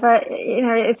 Exactly. But, you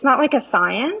know, it's not like a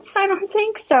science, I don't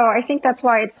think. So I think that's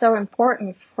why it's so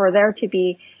important for there to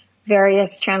be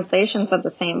various translations of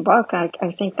the same book.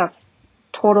 I think that's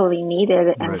totally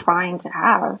needed and fine to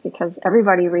have, because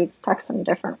everybody reads text in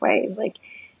different ways. Like,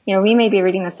 you know, we may be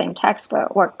reading the same text,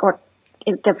 but what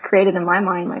it gets created in my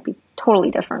mind might be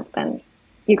totally different than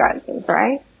you guys is,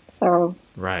 right? So,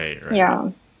 right.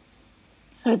 Yeah.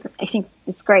 So I think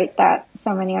it's great that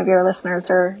so many of your listeners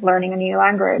are learning a new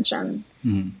language and,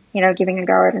 you know, giving a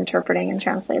go at interpreting and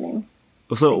translating.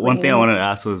 Also, one thing I wanted to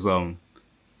ask was,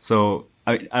 so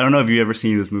I don't know if you've ever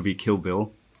seen this movie Kill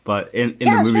Bill, but in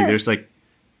the movie,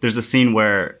 there's a scene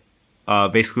where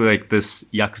basically like this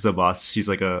Yakuza boss, she's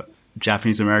like a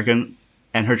Japanese American,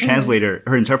 and her translator,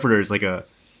 her interpreter is like a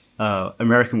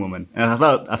American woman. And I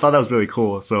thought that was really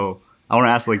cool. So I want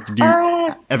to ask, like, did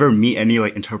you ever meet any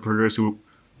like interpreters who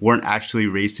weren't actually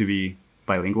raised to be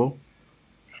bilingual?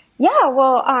 Yeah,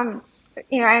 well,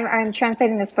 you know, I'm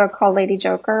translating this book called Lady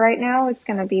Joker right now. It's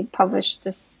going to be published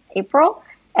this April.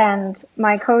 And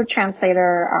my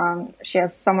co-translator, she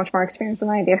has so much more experience than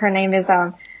I do. Her name is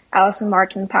Alison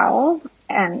Markin Powell,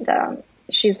 and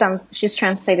she's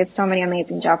translated so many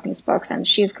amazing Japanese books, and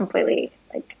she's completely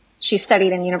like, she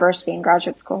studied in university and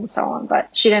graduate school and so on, but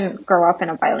she didn't grow up in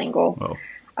a bilingual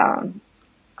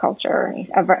culture,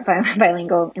 or a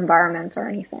bilingual environment or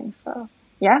anything. So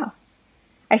yeah,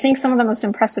 I think some of the most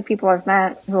impressive people I've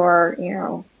met who are, you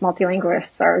know,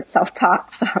 multilingualists are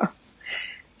self-taught. So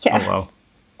yeah. Oh, wow.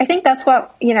 I think that's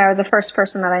what, you know, the first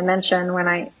person that I mentioned when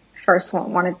I first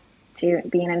wanted to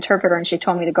be an interpreter, and she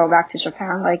told me to go back to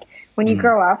Japan. Like, when you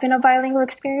grow up in a bilingual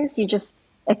experience, you just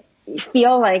you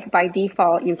feel like by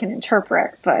default you can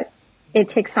interpret, but it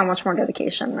takes so much more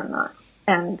dedication than that.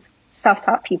 And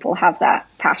self-taught people have that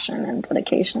passion and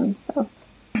dedication. So.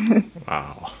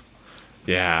 Wow.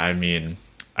 Yeah, I mean,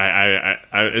 I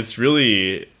it's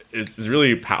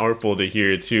really powerful to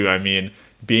hear too. I mean,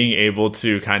 being able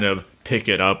to kind of pick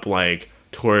it up like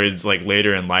towards like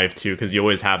later in life too, because you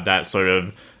always have that sort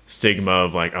of stigma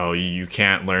of like, oh, you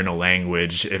can't learn a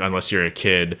language unless you're a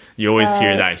kid. You always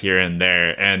hear that here and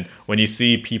there. And when you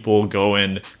see people go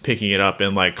and picking it up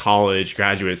in like college,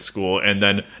 graduate school, and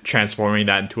then transforming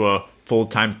that into a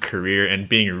full-time career and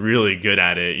being really good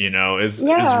at it, you know, it's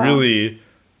really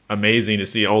amazing to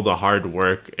see all the hard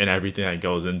work and everything that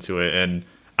goes into it. And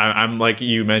I'm like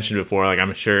you mentioned before, like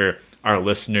I'm sure our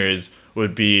listeners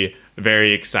would be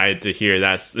very excited to hear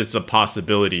it's a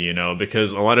possibility, you know,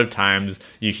 because a lot of times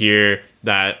you hear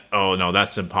that, oh no,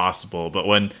 that's impossible. But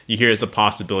when you hear it's a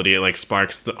possibility, it like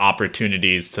sparks the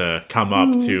opportunities to come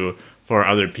up for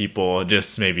other people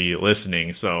just maybe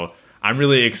listening. So I'm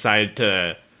really excited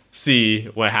to see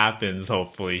what happens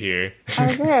hopefully here. Oh,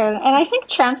 good. And I think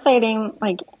translating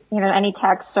like, you know, any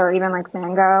text or even like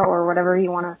manga or whatever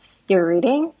you're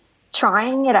reading,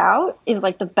 trying it out is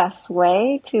like the best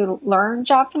way to learn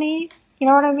Japanese. You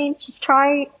know what I mean? Just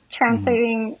try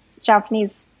translating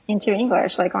Japanese into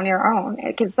English, like on your own,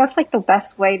 because that's like the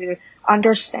best way to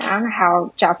understand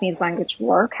how Japanese language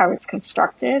work, how it's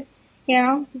constructed, you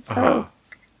know? So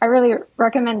I really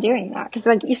recommend doing that because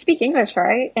like you speak English,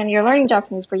 right? And you're learning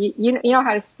Japanese, but you know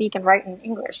how to speak and write in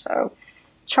English. So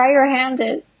try your hand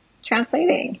at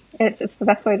translating. It's the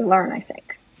best way to learn, I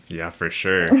think. Yeah, for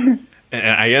sure.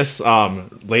 And I guess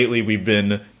lately we've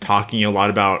been talking a lot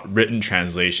about written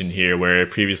translation here, where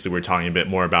previously we were talking a bit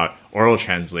more about oral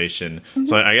translation.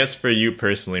 So I guess for you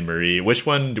personally, Marie, which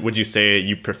one would you say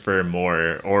you prefer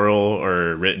more, oral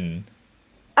or written?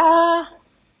 Well,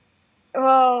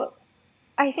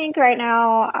 I think right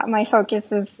now my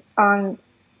focus is on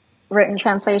written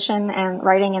translation and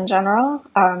writing in general.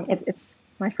 It's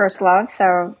my first love,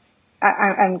 so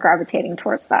I'm gravitating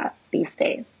towards that these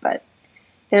days. But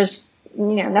there's,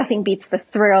 nothing beats the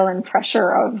thrill and pressure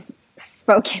of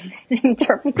spoken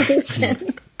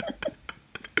interpretation.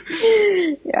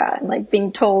 Yeah, and like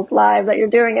being told live that you're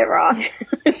doing it wrong.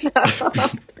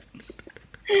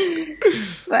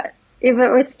 But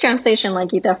with translation,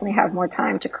 like you definitely have more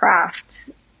time to craft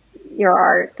your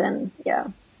art, and yeah.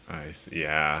 Nice.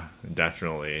 Yeah,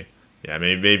 definitely. Yeah,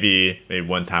 maybe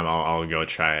one time I'll go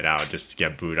try it out just to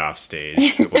get booed off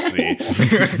stage. We'll see.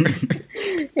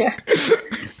 Yeah,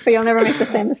 but you'll never make the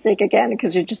same mistake again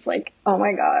because you're just like, oh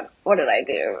my god, what did I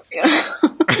do?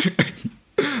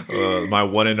 My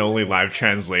one and only live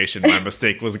translation. My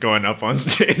mistake was going up on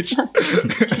stage.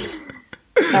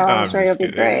 I'm sure you'll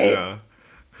be great.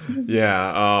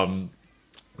 Yeah.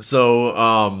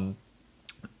 So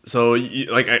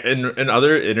like in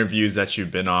other interviews that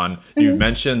you've been on, you've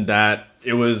mentioned that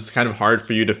it was kind of hard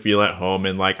for you to feel at home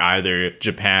in like either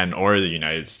Japan or the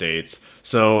United States.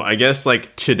 So I guess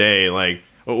like today, like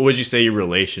what would you say your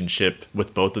relationship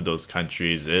with both of those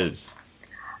countries is?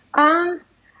 I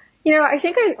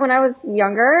think when I was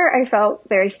younger, I felt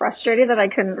very frustrated that I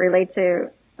couldn't relate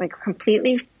to like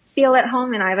completely feel at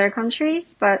home in either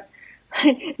countries. But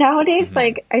nowadays,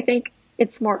 like I think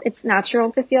it's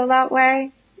natural to feel that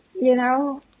way,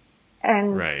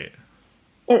 and right.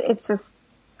 It's just,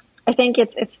 I think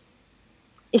it's,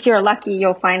 if you're lucky,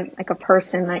 you'll find like a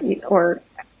person that your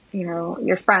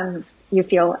friends you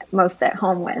feel most at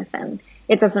home with, and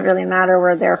it doesn't really matter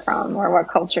where they're from or what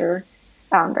culture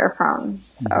they're from.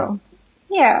 So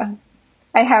yeah,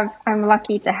 I'm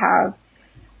lucky to have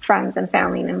friends and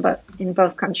family in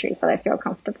both countries that I feel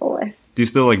comfortable with. Do you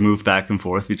still like move back and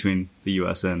forth between the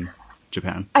US and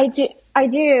Japan? I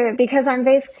do because I'm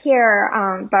based here,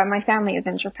 but my family is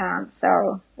in Japan.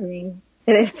 So, I mean,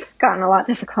 it's gotten a lot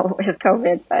difficult with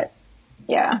COVID, but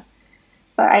yeah.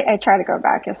 But I try to go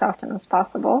back as often as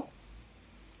possible,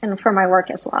 and for my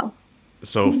work as well.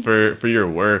 So for your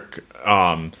work,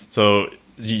 so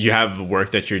you have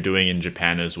work that you're doing in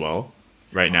Japan as well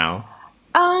right now?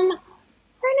 Right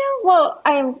now, well,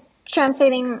 I'm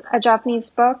translating a Japanese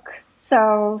book.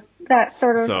 So that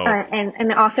sort of, and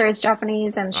the author is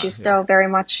Japanese, and she's still very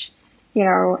much,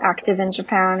 active in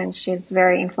Japan, and she's a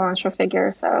very influential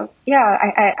figure. So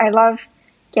yeah, I love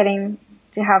getting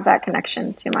to have that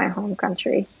connection to my home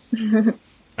country.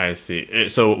 I see.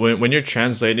 So when you're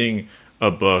translating a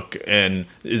book, and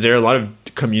is there a lot of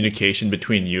communication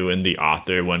between you and the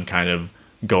author when kind of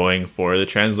going for the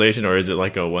translation, or is it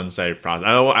like a one-sided process?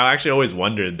 I actually always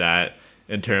wondered that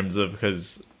in terms of,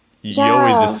 because you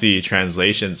always just see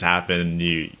translations happen and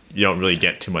you don't really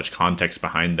get too much context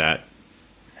behind that.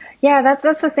 Yeah,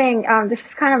 that's the thing. This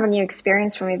is kind of a new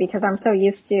experience for me because I'm so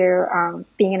used to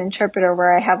being an interpreter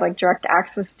where I have like direct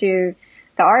access to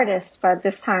the artist, but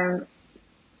this time,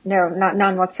 no,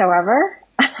 none whatsoever.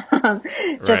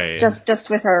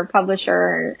 Just with her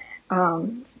publisher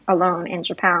alone in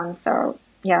Japan. So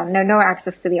yeah, no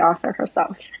access to the author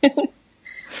herself.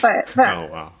 but oh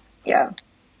wow. Yeah.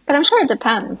 But I'm sure it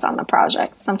depends on the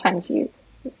project. Sometimes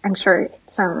I'm sure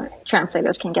some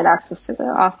translators can get access to the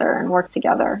author and work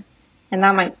together. And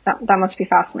that must be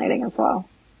fascinating as well.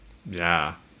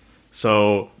 Yeah.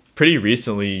 So pretty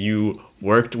recently you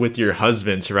worked with your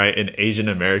husband to write an Asian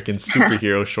American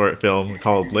superhero short film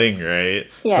called Ling, right?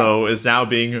 Yeah. So it's now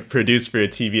being produced for a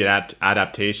TV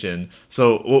adaptation.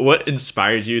 So what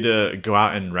inspired you to go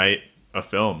out and write a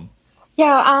film?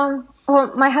 Yeah,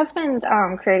 well, my husband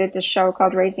created this show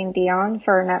called Raising Dion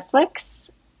for Netflix,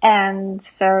 and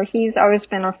so he's always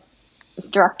been a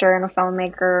director and a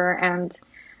filmmaker, and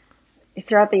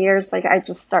throughout the years, like I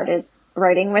just started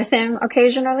writing with him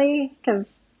occasionally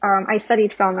because I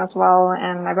studied film as well,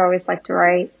 and I've always liked to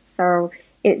write, so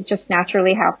it just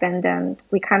naturally happened, and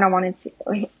we kind of wanted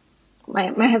to.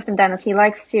 My husband Dennis, he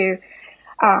likes to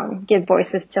give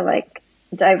voices to like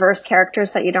diverse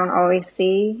characters that you don't always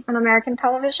see on American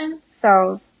television.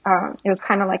 So it was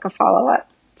kind of like a follow-up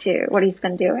to what he's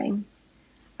been doing.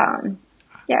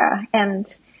 Yeah,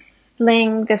 and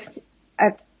Ling, this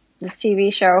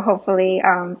TV show, hopefully,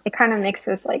 it kind of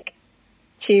mixes like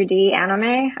 2D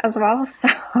anime as well, so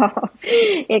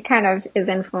it kind of is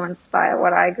influenced by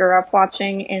what I grew up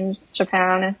watching in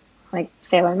Japan, like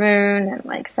Sailor Moon and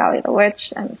like Sally the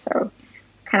Witch, and so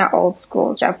kind of old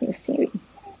school Japanese TV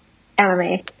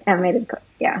animated,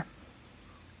 yeah.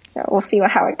 So we'll see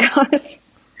how it goes.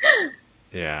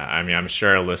 Yeah, I mean, I'm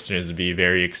sure our listeners would be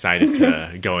very excited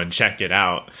to go and check it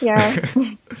out. Yeah,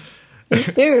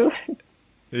 please do.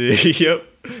 Yep.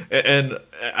 And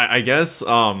I guess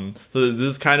so this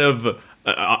is kind of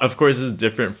course this is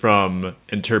different from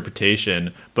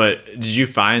interpretation, but did you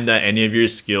find that any of your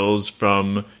skills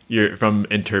from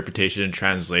interpretation and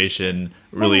translation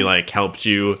really like helped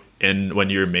you when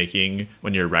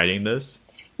you're writing this?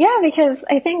 Yeah, because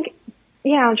I think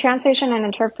translation and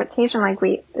interpretation, like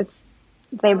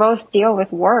they both deal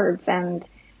with words, and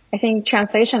I think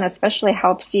translation especially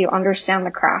helps you understand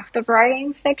the craft of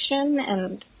writing fiction,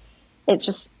 and it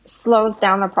just slows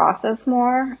down the process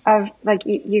more of like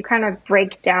you kind of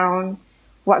break down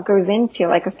what goes into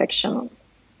like a fictional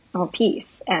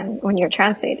piece and when you're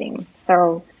translating.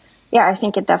 So yeah, I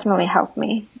think it definitely helped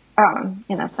me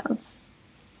in a sense.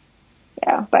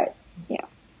 Yeah, but yeah.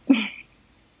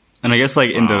 And I guess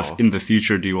like in the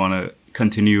future, do you want to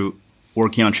continue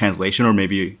working on translation or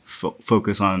maybe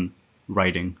focus on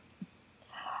writing?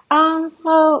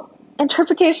 Well,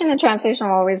 interpretation and translation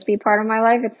will always be part of my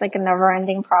life. It's like a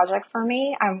never-ending project for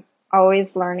me. I'm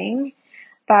always learning.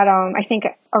 But I think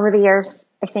over the years,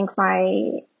 I think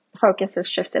my focus has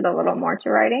shifted a little more to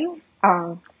writing.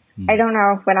 I don't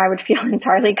know when I would feel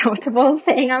entirely comfortable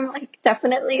saying I'm like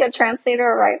definitely a translator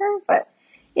or writer, but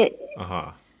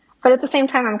but at the same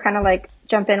time, I'm kind of like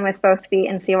jump in with both feet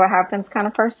and see what happens kind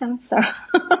of person. So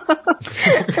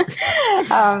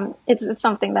it's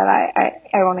something that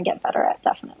I want to get better at,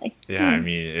 definitely. Yeah, I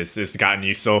mean, it's gotten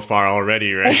you so far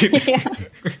already, right? Yeah.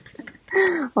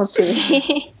 We'll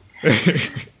see.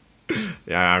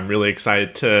 Yeah, I'm really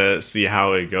excited to see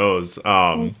how it goes.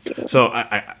 So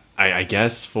I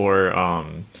guess for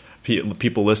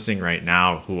people listening right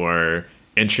now who are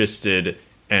interested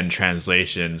in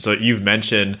translation, so you've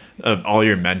mentioned all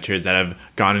your mentors that have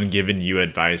gone and given you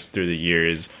advice through the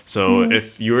years. So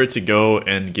if you were to go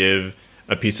and give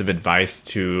a piece of advice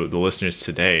to the listeners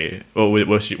today, what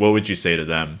would you say to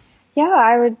them? Yeah,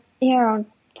 I would,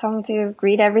 tell them to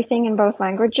read everything in both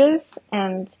languages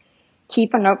and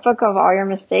keep a notebook of all your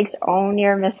mistakes, own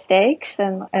your mistakes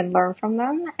and learn from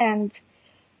them. And,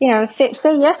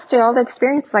 say yes to all the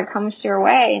experiences that comes your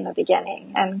way in the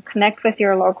beginning, and connect with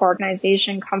your local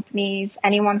organization, companies,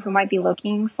 anyone who might be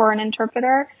looking for an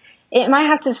interpreter. It might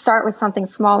have to start with something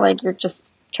small, like you're just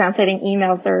translating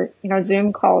emails or,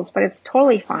 Zoom calls, but it's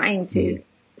totally fine to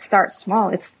start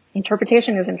small.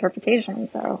 Interpretation is interpretation.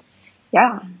 So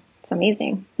yeah, it's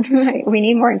amazing. We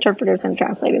need more interpreters and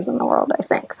translators in the world, I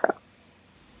think. So.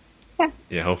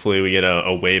 Yeah, hopefully we get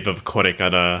a wave of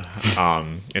KoreKara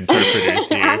interpreters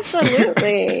here.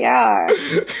 Absolutely, yeah.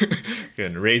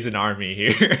 Can raise an army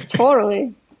here.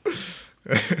 Totally.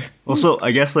 Also,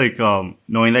 I guess like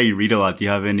knowing that you read a lot, do you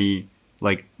have any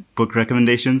like book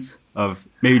recommendations of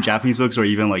maybe Japanese books or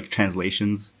even like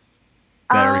translations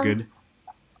that are good?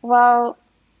 Well,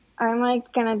 I'm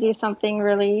like gonna do something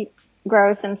really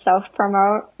gross and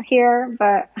self-promote here,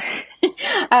 but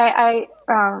I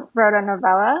wrote a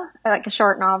novella, like a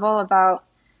short novel about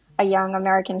a young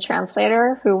American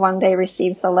translator who one day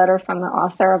receives a letter from the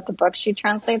author of the book she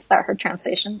translates that her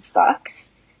translation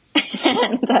sucks.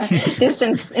 And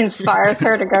this inspires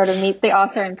her to go to meet the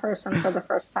author in person for the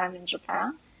first time in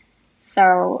Japan.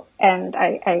 So, and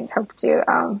I hope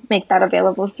to make that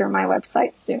available through my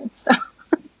website soon. So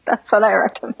that's what I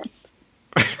recommend.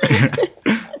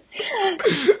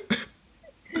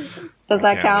 Does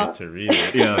that count? Wait to read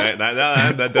it. Yeah,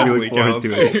 that definitely counts.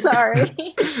 Sorry.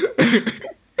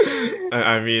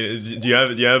 I mean, do you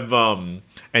have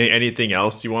anything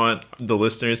else you want the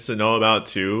listeners to know about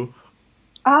too?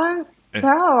 No,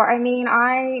 I mean,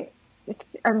 I'm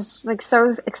just like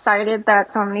so excited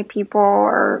that so many people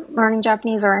are learning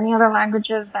Japanese or any other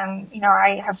languages, and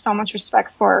I have so much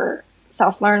respect for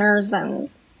self-learners and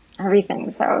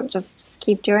everything. So just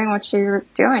keep doing what you're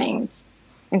doing. It's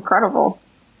incredible.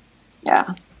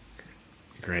 Yeah.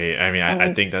 Great. I mean,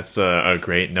 I think that's a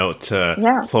great note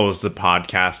to close the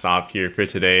podcast off here for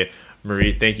today.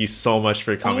 Marie, thank you so much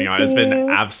for coming on. It's been an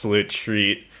absolute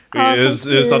treat Oh, It is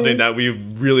thank you. something that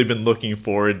we've really been looking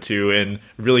forward to, and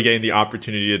really getting the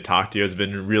opportunity to talk to you has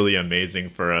been really amazing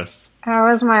for us. Oh,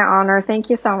 it was my honor. Thank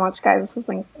you so much, guys.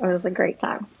 It was a great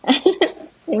time.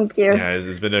 Thank you. Yeah,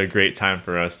 it's been a great time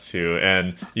for us too.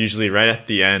 And usually right at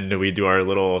the end, we do our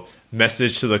little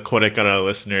message to the KoreKara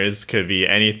listeners. Could be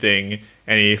anything,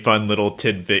 any fun little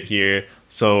tidbit here.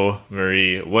 So,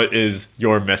 Marie, what is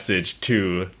your message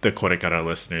to the KoreKara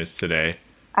listeners today?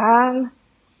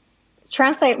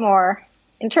 Translate more,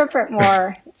 interpret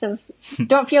more. Just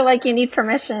don't feel like you need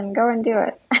permission. Go and do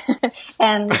it.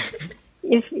 And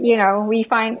if we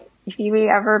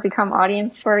ever become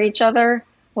audience for each other,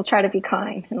 we'll try to be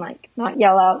kind and like not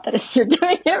yell out that you're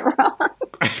doing it wrong.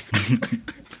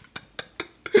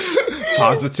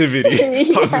 Positivity.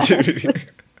 Yeah. Positivity.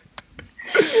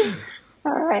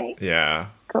 All right. Yeah.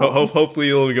 Cool. Hopefully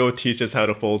you'll go teach us how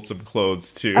to fold some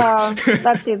clothes too.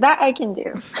 That I can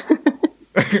do.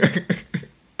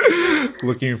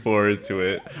 Looking forward to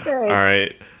it. Great. All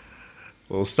right.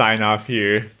 We'll sign off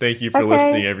here. Thank you for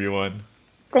listening, everyone.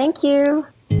 Thank you.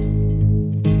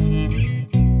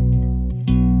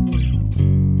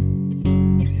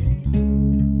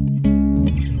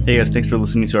 Hey guys, thanks for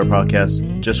listening to our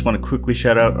podcast. Just want to quickly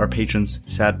shout out our patrons,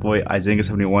 Sadboy,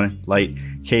 Izinga71, Light,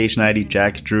 KH90,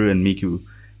 Jack, Drew, and Miku.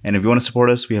 And if you want to support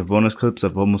us, we have bonus clips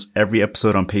of almost every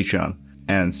episode on Patreon.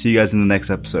 And see you guys in the next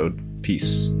episode.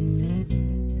 Peace.